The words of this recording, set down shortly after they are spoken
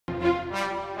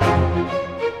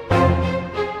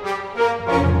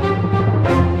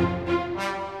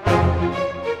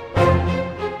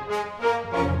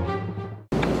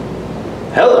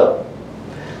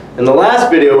In the last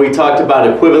video, we talked about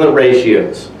equivalent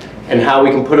ratios and how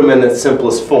we can put them in its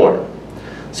simplest form.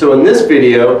 So in this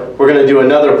video, we're going to do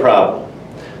another problem.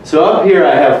 So up here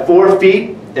I have 4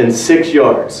 feet and 6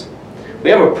 yards. We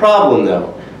have a problem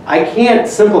though. I can't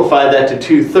simplify that to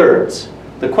 2/3.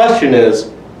 The question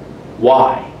is,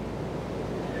 why?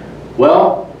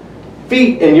 Well,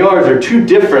 feet and yards are 2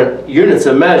 different units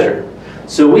of measure.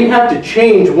 So we have to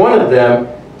change one of them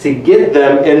to get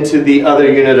them into the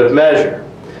other unit of measure.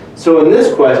 So in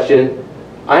this question,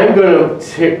 I'm going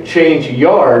to change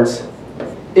yards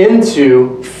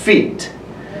into feet.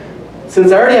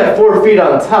 Since I already have 4 feet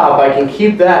on top, I can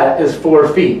keep that as 4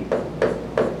 feet.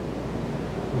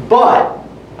 But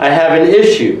I have an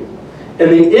issue.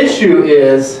 And the issue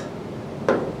is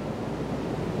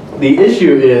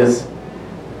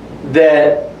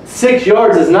that 6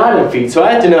 yards is not in feet. So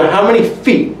I have to know how many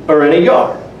feet are in a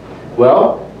yard.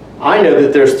 Well, I know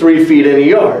that there's 3 feet in a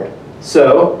yard.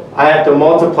 So I have to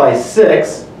multiply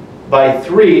 6 by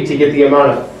 3 to get the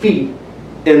amount of feet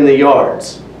in the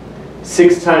yards.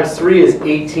 6 times 3 is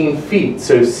 18 feet.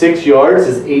 So 6 yards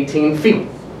is 18 feet.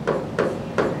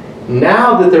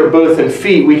 Now that they're both in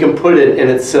feet, we can put it in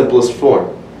its simplest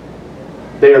form.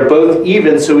 They are both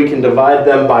even, so we can divide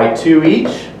them by 2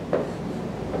 each,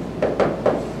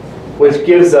 which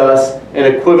gives us an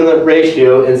equivalent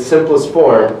ratio in simplest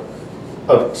form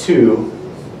of 2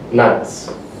 ninths.